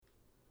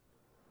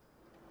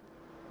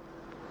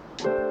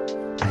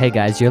Hey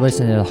guys, you're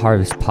listening to the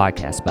Harvest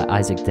Podcast by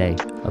Isaac Day,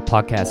 a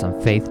podcast on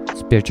faith,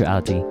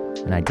 spirituality,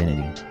 and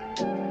identity.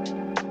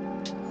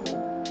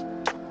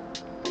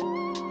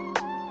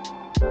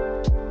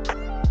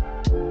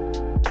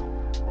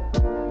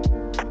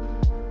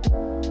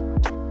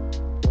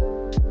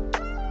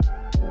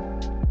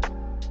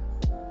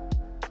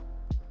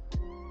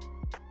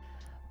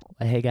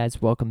 Hey guys,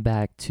 welcome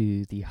back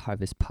to the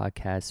Harvest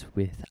Podcast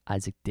with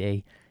Isaac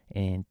Day.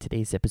 In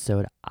today's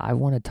episode, I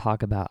want to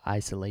talk about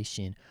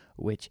isolation,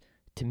 which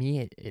to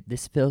me,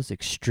 this feels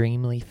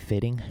extremely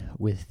fitting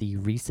with the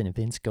recent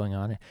events going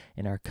on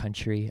in our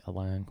country,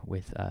 along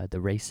with the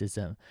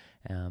racism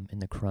and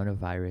the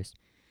coronavirus.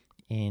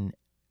 And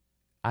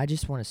I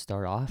just want to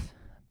start off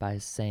by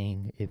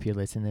saying, if you're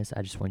listening to this,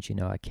 I just want you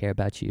to know I care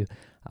about you.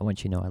 I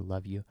want you to know I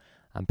love you.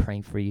 I'm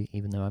praying for you,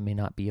 even though I may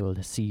not be able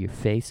to see your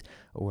face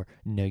or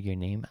know your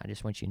name. I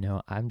just want you to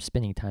know I'm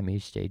spending time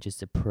each day just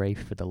to pray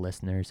for the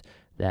listeners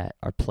that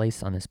are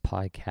placed on this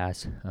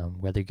podcast,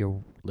 whether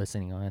you're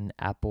listening on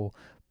Apple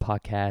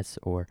Podcasts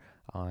or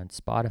on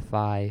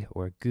Spotify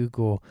or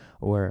Google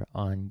or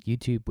on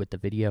YouTube with the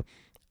video.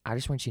 I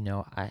just want you to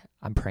know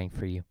I'm praying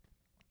for you.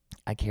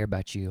 I care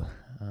about you,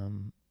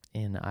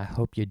 and I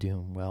hope you're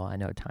doing well. I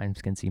know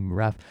times can seem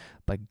rough,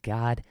 but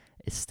God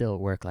is still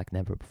at work like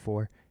never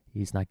before.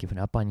 He's not given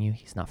up on you.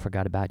 He's not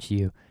forgot about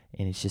you.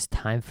 And it's just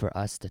time for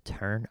us to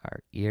turn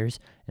our ears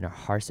and our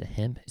hearts to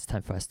Him. It's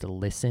time for us to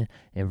listen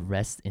and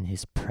rest in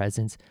His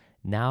presence.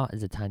 Now is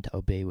the time to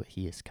obey what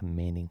He is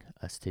commanding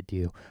us to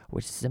do,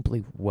 which is simply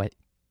what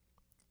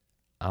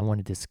I want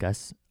to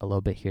discuss a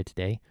little bit here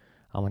today.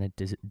 I want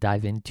to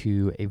dive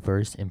into a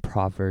verse in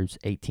Proverbs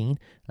 18,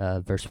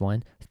 verse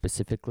 1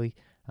 specifically.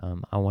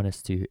 I want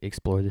us to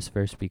explore this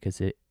verse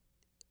because it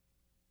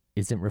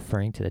isn't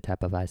referring to the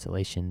type of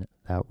isolation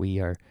that we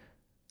are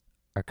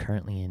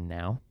currently in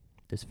now.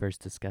 This verse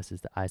discusses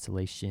the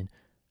isolation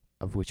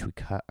of which we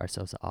cut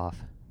ourselves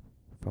off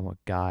from what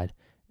God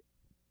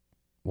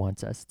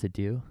wants us to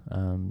do,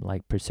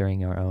 like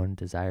pursuing our own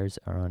desires,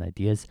 our own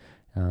ideas.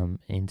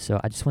 And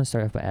so I just want to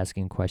start off by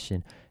asking a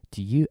question.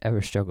 Do you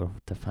ever struggle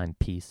to find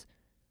peace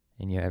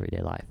in your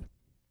everyday life?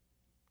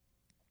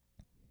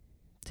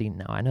 See,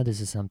 now I know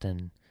this is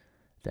something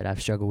that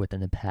I've struggled with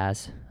in the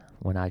past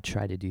when I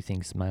try to do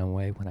things my own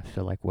way, when I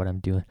feel like what I'm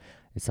doing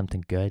is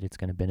something good, it's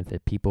going to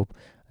benefit people,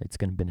 it's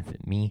going to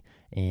benefit me,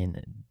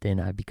 and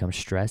then I become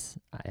stressed,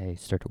 I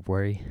start to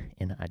worry,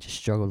 and I just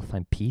struggle to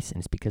find peace, and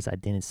it's because I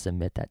didn't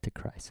submit that to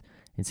Christ.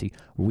 And see,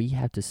 we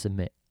have to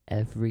submit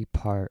every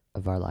part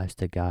of our lives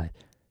to God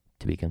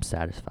to become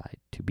satisfied,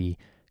 to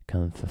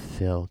become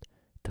fulfilled,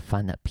 to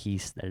find that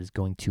peace that is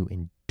going to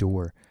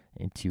endure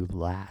and to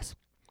last.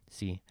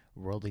 See,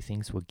 worldly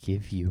things will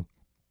give you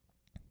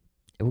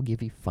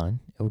fun,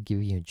 it will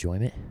give you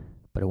enjoyment,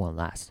 but it won't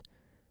last.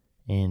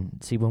 And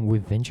see, when we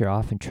venture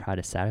off and try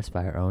to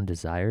satisfy our own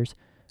desires,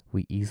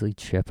 we easily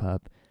trip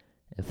up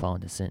and fall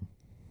into sin.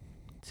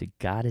 See,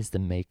 God is the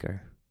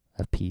maker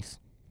of peace,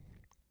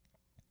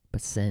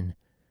 but sin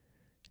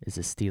is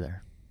a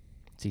stealer.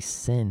 See,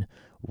 sin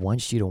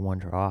wants you to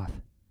wander off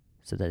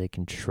so that it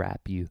can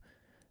trap you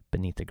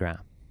beneath the ground.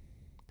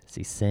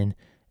 See, sin,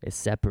 it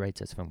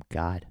separates us from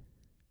God.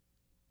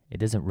 It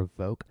doesn't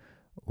revoke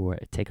or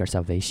take our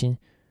salvation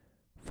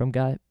from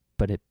God,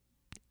 but it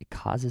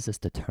causes us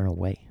to turn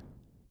away.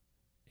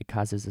 It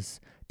causes us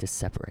to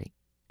separate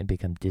and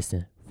become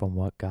distant from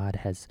what God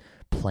has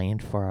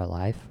planned for our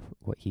life,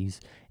 what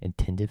He's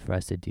intended for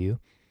us to do.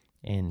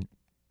 And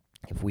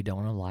if we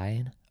don't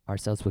align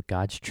ourselves with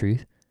God's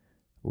truth,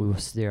 we will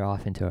steer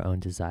off into our own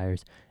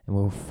desires and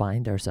we will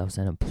find ourselves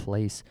in a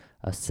place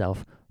of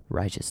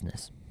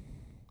self-righteousness.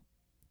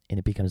 And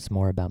it becomes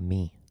more about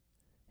me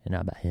and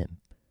not about Him.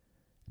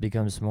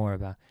 Becomes more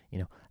about,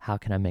 how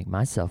can I make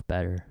myself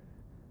better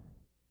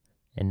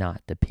and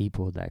not the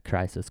people that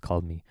Christ has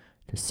called me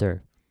to serve.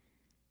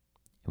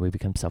 And we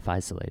become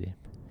self-isolated.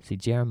 See,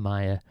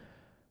 Jeremiah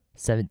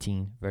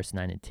 17, verse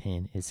 9 and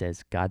 10, it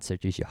says, God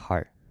searches your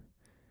heart.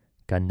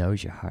 God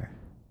knows your heart.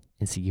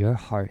 And see, your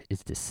heart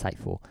is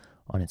deceitful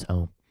on its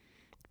own.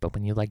 But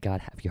when you let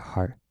God have your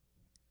heart,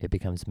 it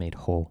becomes made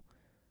whole.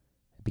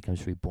 It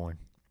becomes reborn.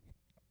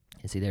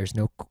 And see, there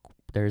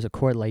is a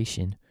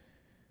correlation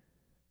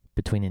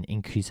between an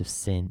increase of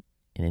sin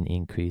and an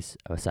increase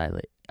of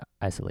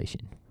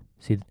isolation.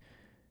 See,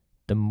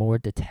 the more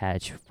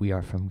detached we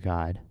are from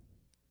God,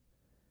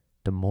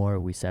 the more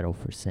we settle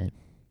for sin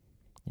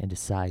and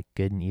decide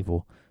good and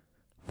evil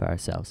for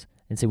ourselves.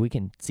 And so we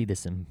can see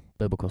this in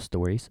biblical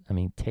stories. I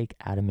mean, take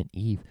Adam and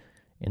Eve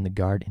in the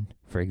garden,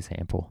 for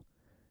example.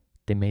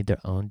 They made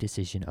their own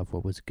decision of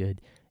what was good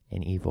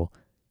and evil,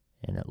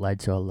 and it led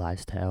to a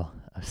lifestyle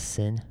of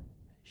sin,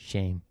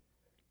 shame,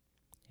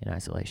 and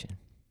isolation.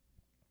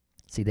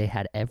 See, they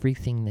had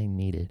everything they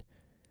needed,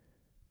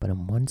 but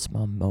in one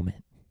small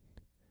moment,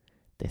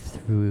 they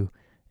threw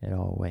it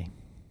all away.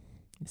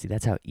 See,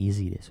 that's how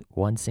easy it is.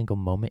 One single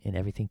moment and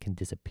everything can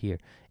disappear.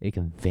 It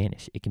can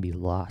vanish. It can be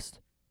lost.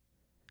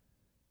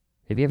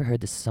 Have you ever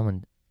heard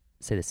someone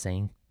say the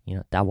saying,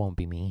 that won't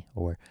be me,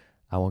 or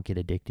I won't get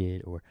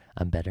addicted, or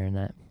I'm better than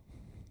that.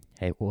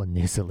 Hey, well,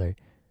 news alert,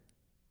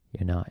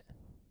 you're not.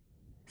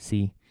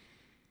 See,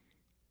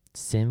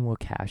 sin will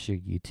capture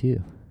you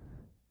too.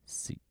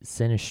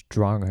 Sin is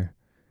stronger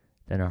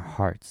than our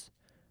hearts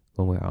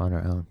when we're on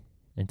our own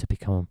and to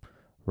become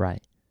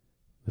right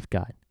with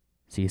God.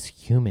 See, as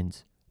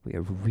humans, we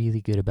are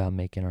really good about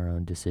making our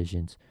own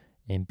decisions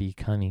and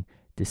becoming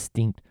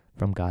distinct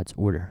from God's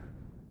order.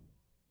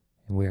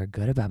 And we are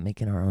good about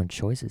making our own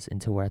choices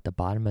until we're at the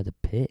bottom of the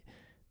pit,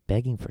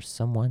 begging for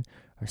someone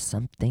or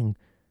something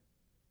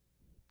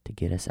to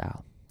get us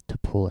out, to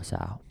pull us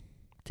out,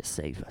 to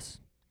save us.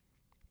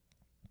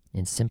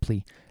 And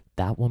simply,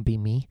 that won't be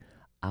me,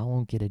 I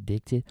won't get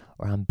addicted,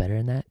 or I'm better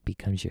than that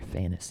becomes your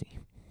fantasy.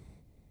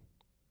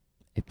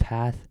 A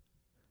path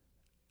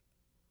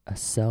of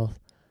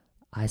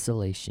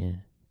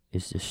self-isolation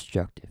is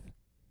destructive.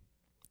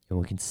 And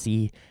we can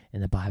see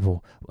in the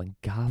Bible when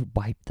God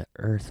wiped the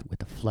earth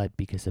with a flood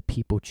because the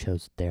people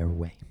chose their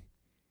way.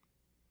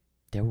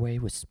 Their way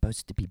was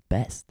supposed to be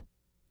best,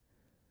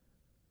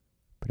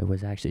 but it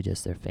was actually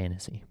just their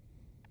fantasy.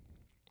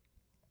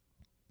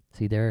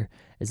 See, there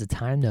is a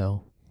time,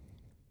 though,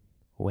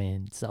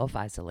 when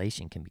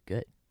self-isolation can be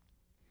good.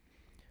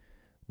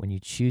 When you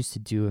choose to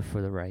do it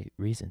for the right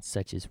reasons,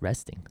 such as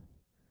resting,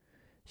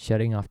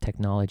 shutting off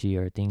technology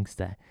or things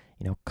that,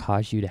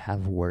 cause you to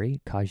have worry,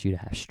 cause you to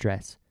have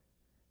stress.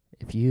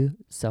 If you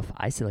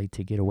self-isolate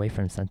to get away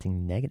from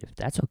something negative,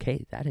 that's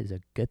okay. That is a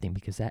good thing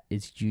because that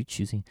is you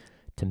choosing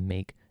to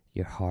make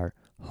your heart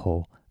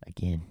whole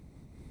again.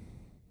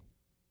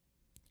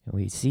 And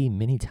we see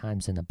many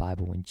times in the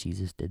Bible when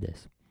Jesus did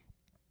this,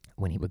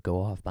 when he would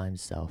go off by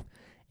himself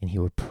and he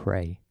would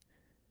pray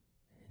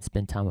and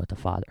spend time with the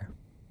Father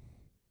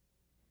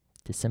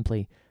to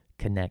simply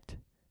connect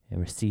and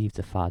receive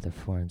the Father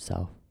for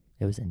himself.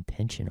 It was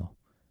intentional.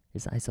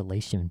 His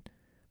isolation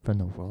from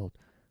the world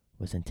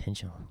was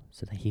intentional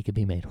so that he could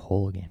be made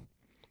whole again.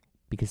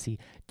 Because see,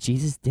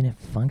 Jesus didn't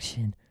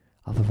function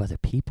off of other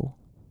people.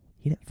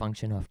 He didn't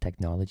function off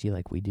technology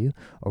like we do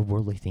or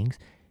worldly things.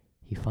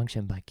 He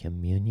functioned by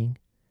communing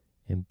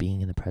and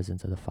being in the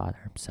presence of the Father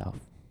himself.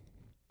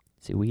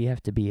 See, we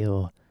have to be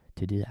able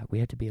to do that. We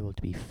have to be able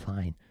to be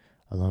fine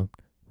alone.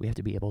 We have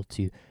to be able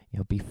to,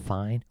 be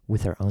fine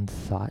with our own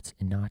thoughts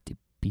and not to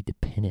be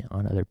dependent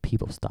on other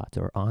people's thoughts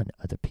or on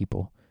other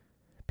people.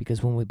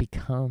 Because when we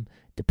become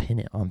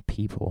dependent on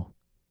people,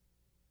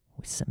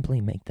 we simply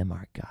make them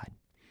our God.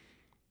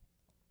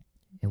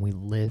 And we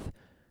live,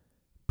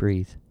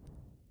 breathe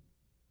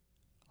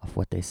off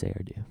what they say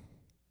or do.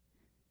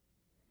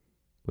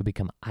 We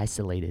become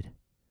isolated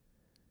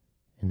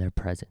in their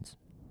presence.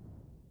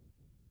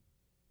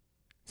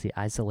 See,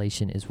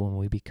 isolation is when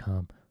we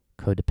become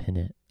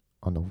codependent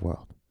on the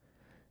world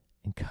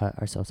and cut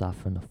ourselves off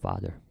from the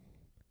Father.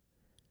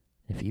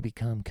 If you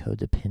become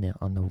codependent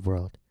on the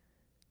world,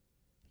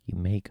 you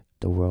make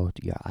the world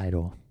your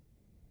idol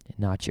and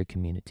not your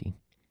community.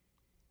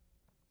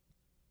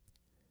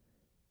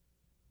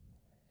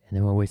 And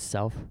then when we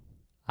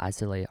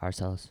self-isolate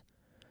ourselves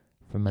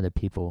from other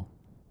people,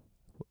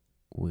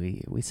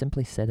 we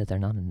simply say that they're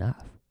not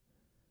enough.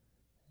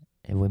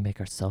 And we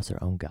make ourselves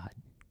our own God,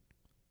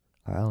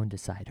 our own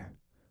decider,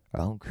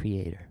 our own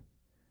creator.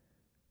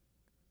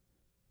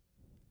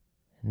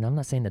 And I'm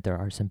not saying that there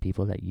are some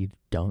people that you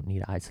don't need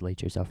to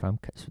isolate yourself from,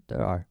 because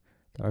there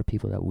are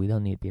people that we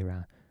don't need to be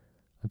around.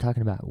 I'm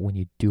talking about when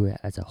you do it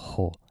as a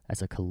whole,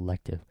 as a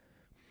collective,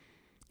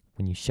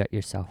 when you shut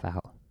yourself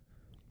out.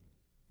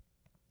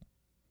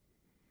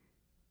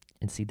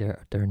 And see,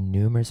 there are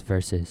numerous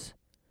verses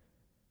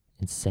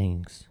and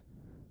sayings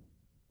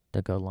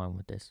that go along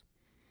with this,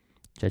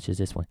 such as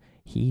this one.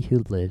 He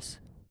who lives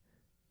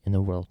in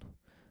the world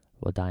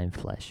will die in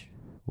flesh,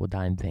 will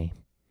die in vain.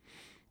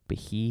 But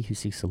he who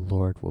seeks the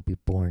Lord will be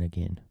born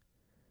again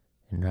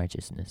in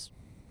righteousness.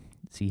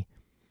 See,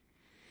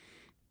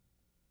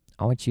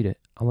 I want you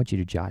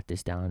to jot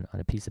this down on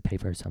a piece of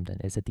paper or something.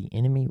 Is that the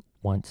enemy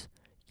wants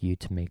you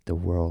to make the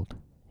world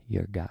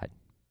your God,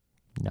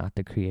 not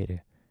the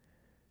creator,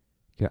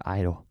 your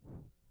idol,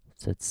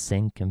 so that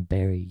sin can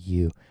bury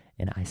you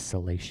in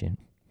isolation,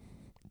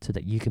 so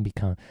that you can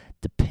become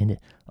dependent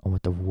on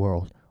what the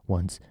world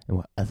wants and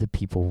what other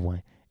people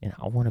want. And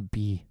I want to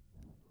be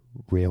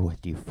real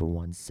with you for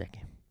 1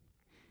 second.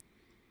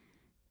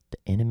 The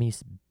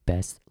enemy's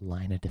best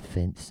line of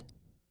defense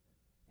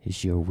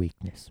is your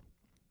weakness,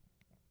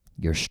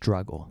 your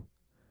struggle,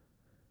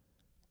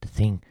 the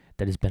thing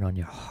that has been on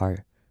your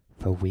heart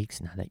for weeks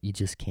now that you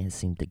just can't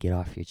seem to get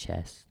off your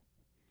chest,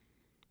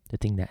 the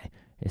thing that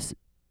has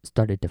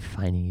started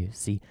defining you.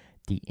 See,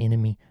 the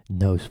enemy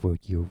knows where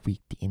you're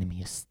weak. The enemy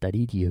has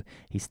studied you.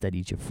 He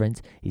studied your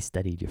friends. He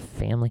studied your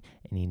family.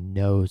 And he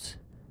knows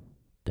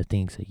the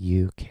things that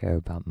you care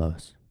about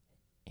most.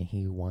 And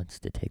he wants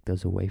to take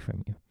those away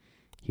from you.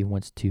 He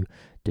wants to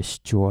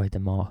destroy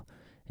them all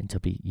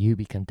until you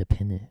become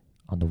dependent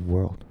on the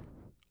world,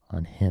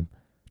 on him.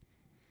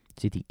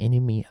 See, the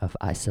enemy of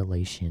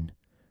isolation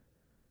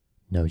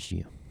knows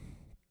you.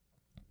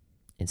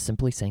 And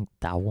simply saying,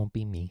 that won't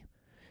be me.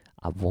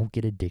 I won't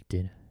get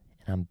addicted,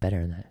 and and I'm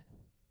better than that.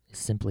 It's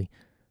simply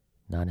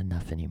not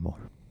enough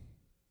anymore.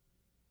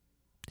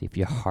 If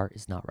your heart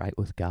is not right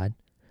with God,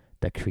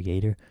 the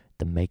creator,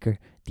 the maker,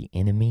 the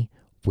enemy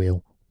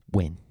will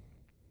win.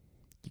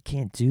 You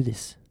can't do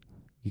this.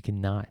 You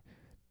cannot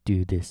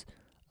do this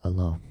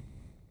alone.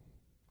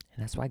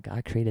 And that's why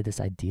God created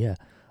this idea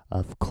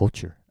of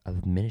culture,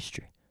 of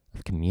ministry,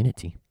 of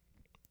community.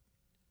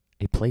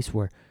 A place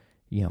where,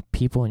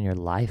 people in your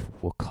life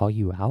will call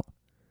you out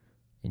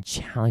and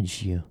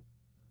challenge you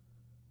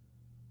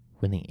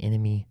when the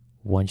enemy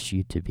wants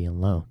you to be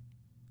alone.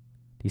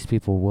 These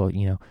people will,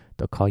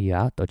 they'll call you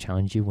out, they'll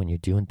challenge you when you're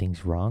doing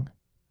things wrong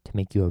to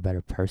make you a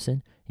better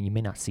person. And you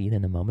may not see it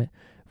in the moment,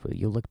 but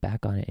you'll look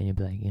back on it and you'll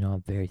be like,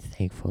 I'm very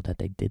thankful that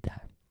they did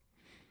that.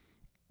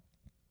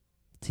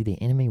 See,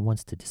 the enemy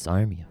wants to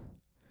disarm you.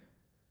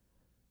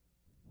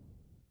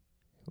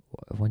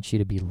 I want you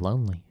to be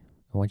lonely.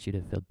 I want you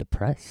to feel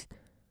depressed.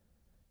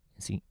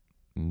 See,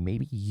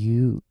 maybe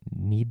you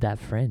need that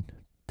friend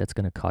that's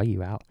going to call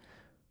you out.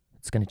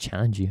 It's going to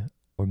challenge you.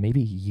 Or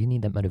maybe you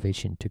need that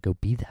motivation to go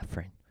be that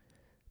friend,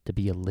 to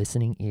be a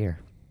listening ear,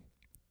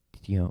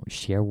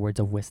 share words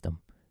of wisdom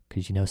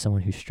because you know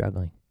someone who's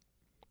struggling.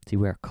 See,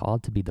 we are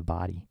called to be the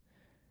body,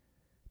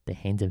 the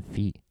hands and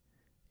feet.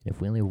 And if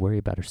we only worry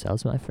about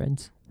ourselves, my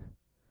friends,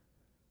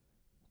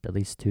 that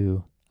leads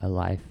to a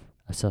life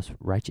of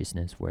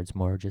self-righteousness where it's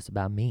more just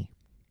about me.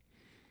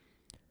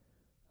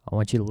 I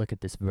want you to look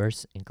at this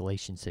verse in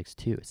Galatians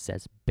 6:2. It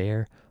says,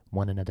 bear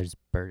one another's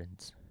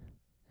burdens.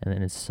 And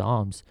then in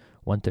Psalms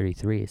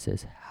 133, it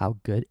says, how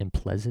good and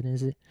pleasant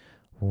is it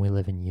when we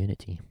live in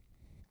unity.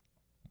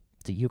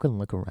 So you can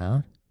look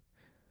around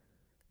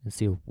and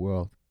see a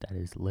world that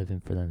is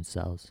living for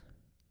themselves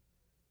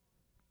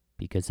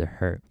because they're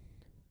hurt.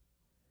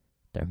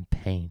 They're in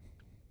pain.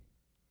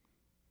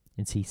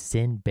 And see,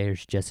 sin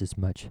bears just as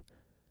much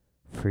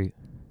fruit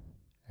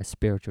as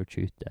spiritual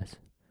truth does.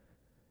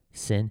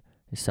 Sin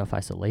is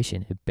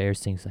self-isolation. It bears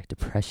things like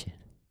depression,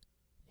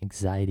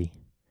 anxiety,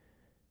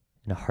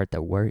 and a heart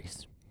that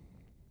worries.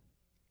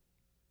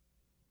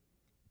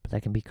 But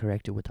that can be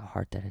corrected with a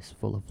heart that is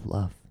full of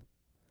love.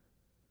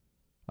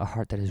 A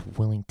heart that is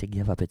willing to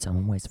give up its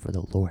own ways for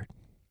the Lord.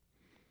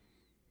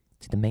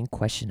 See, the main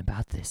question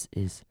about this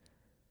is,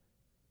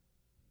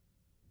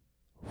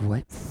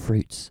 what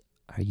fruits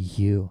are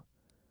you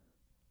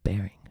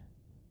bearing?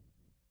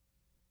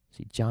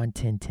 See, John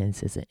 10:10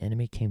 says the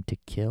enemy came to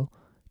kill,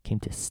 came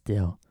to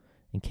steal,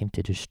 and came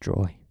to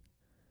destroy.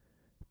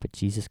 But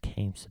Jesus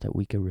came so that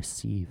we could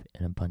receive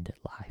an abundant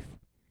life.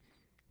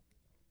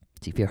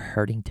 See, if you're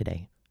hurting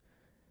today,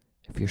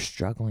 if you're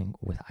struggling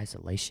with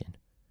isolation,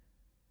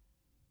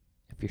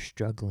 if you're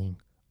struggling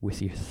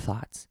with your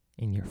thoughts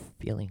and your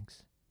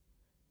feelings,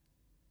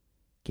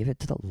 give it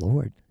to the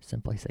Lord.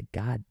 Simply say,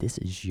 God, this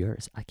is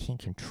yours. I can't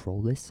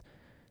control this.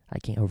 I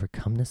can't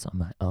overcome this on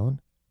my own.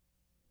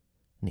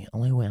 And the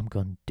only way I'm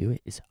going to do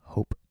it is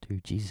hope through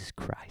Jesus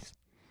Christ.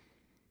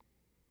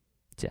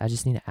 See, I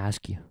just need to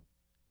ask you,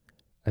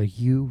 are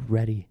you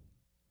ready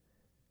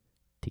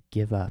to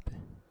give up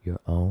your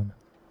own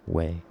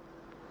way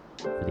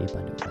for the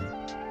abundant way?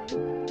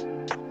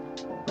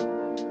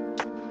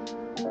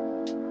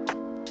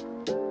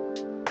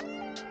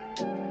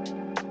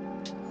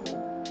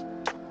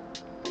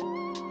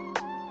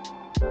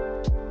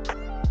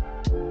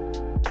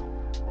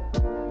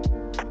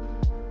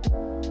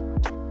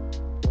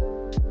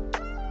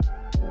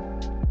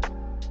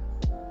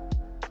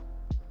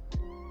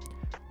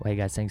 Well, hey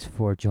guys, thanks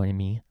for joining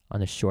me on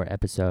this short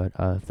episode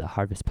of the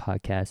Harvest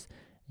Podcast.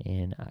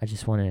 And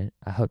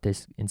I hope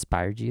this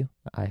inspired you.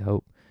 I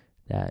hope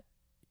that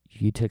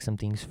you took some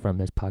things from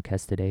this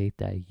podcast today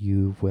that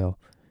you will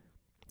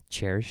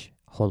cherish,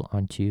 hold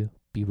on to,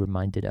 be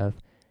reminded of.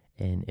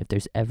 And if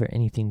there's ever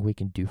anything we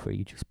can do for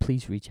you, just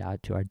please reach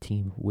out to our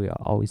team. We are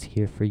always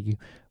here for you.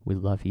 We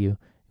love you.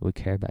 We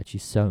care about you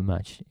so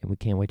much. And we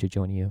can't wait to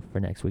join you for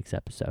next week's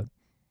episode.